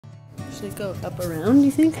Should it go up around, do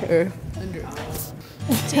you think, or under?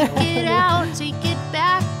 Take it out, take it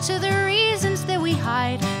back to the reasons that we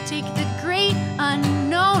hide. Take the great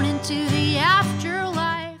unknown into the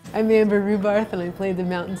afterlife. I'm Amber Rubarth, and I played the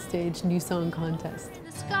Mountain Stage NewSong contest.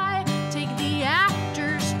 The sky, take the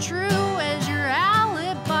actors true as your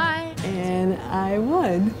alibi. And I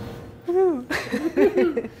won. Woo.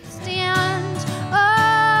 Stand,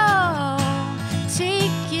 oh,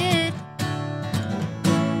 take it.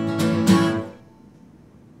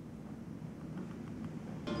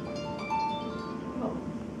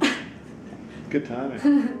 Good timing.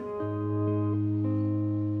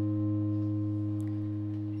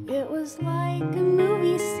 It was like a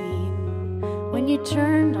movie scene when you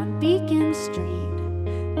turned on Beacon Street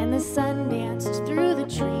and the sun danced through the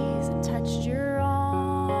trees and touched your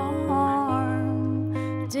arm.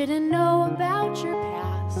 Didn't know about your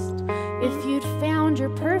past, if you'd found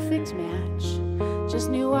your perfect match. Just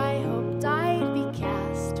knew I hoped I'd be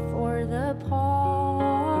cast for the part.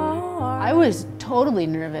 I was totally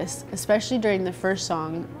nervous, especially during the first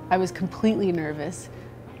song. I was completely nervous,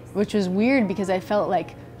 which was weird because I felt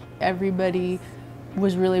like everybody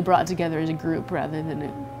was really brought together as a group rather than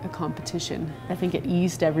a competition. I think it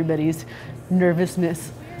eased everybody's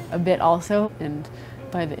nervousness a bit also, and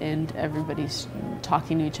by the end everybody's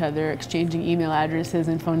talking to each other, exchanging email addresses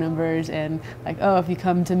and phone numbers, and like, oh, if you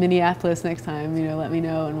come to Minneapolis next time, you know, let me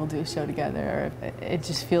know and we'll do a show together. It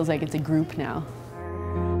just feels like it's a group now.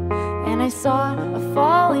 And I saw a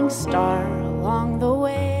falling star along the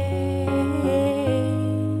way,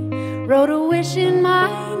 wrote a wish in my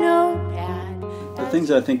notepad. The things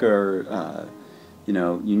that I think are you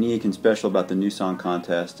know, unique and special about the NewSong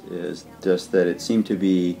contest is just that it seemed to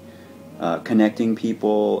be connecting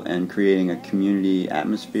people and creating a community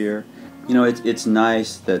atmosphere. You know, it's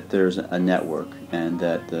nice that there's a network and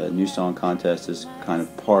that the NewSong contest is kind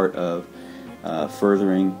of part of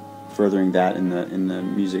furthering that in the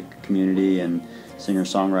music community and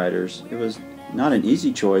singer-songwriters. It was not an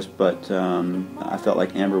easy choice, but I felt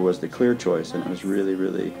like Amber was the clear choice, and it was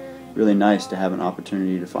really nice to have an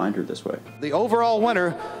opportunity to find her this way. The overall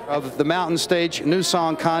winner of the Mountain Stage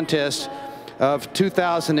NewSong contest of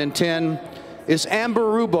 2010 is Amber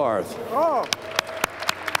Rubarth. Oh.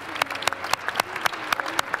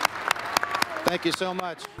 Thank you so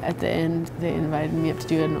much. At the end, they invited me up to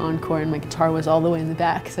do an encore, and my guitar was all the way in the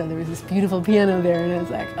back, so there was this beautiful piano there, and I was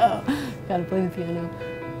like, oh, gotta play the piano.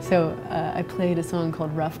 So I played a song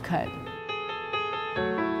called Rough Cut.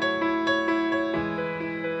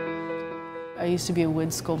 I used to be a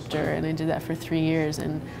wood sculptor, and I did that for 3 years,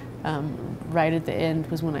 and right at the end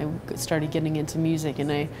was when I started getting into music, and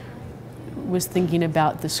I was thinking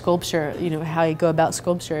about the sculpture, you know, how you go about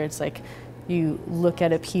sculpture. It's like you look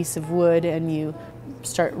at a piece of wood and you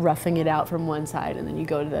start roughing it out from one side, and then you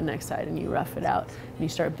go to the next side and you rough it out and you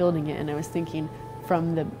start building it. And I was thinking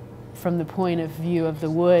from the point of view of the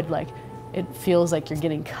wood, like it feels like you're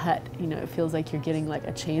getting cut, you know, it feels like you're getting like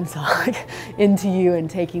a chainsaw into you and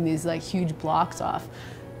taking these like huge blocks off.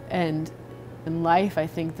 And in life, I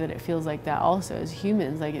think that it feels like that also as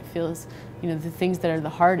humans. Like it feels, you know, the things that are the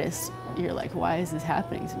hardest, you're like, why is this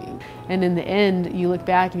happening to me? And in the end, you look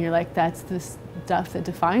back and you're like, that's the stuff that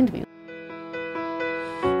defined me.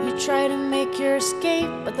 You try to make your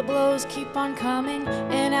escape, but the blows keep on coming.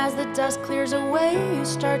 And as the dust clears away, you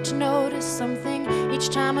start to notice something. Each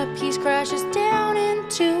time a piece crashes down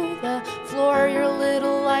into the floor, you're a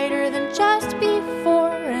little lighter than just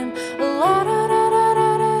before. And la da da da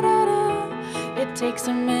da da da da. It takes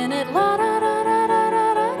a minute, la da da da da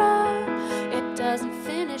da da da. It doesn't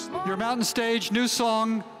finish. Your Mountain Stage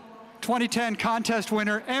NewSong 2010 contest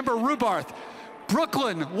winner, Amber Rubarth.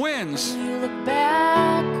 Brooklyn wins. You look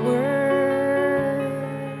backwards,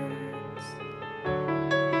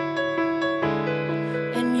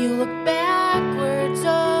 and you look backwards, oh,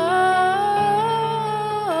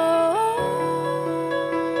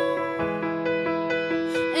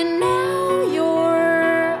 and now your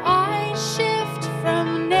eyes shift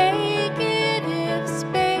from negative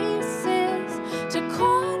spaces to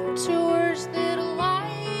contours that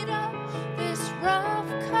light up this rough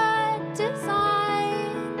cut design.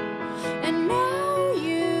 And now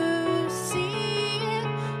you see it,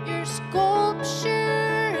 your sculpture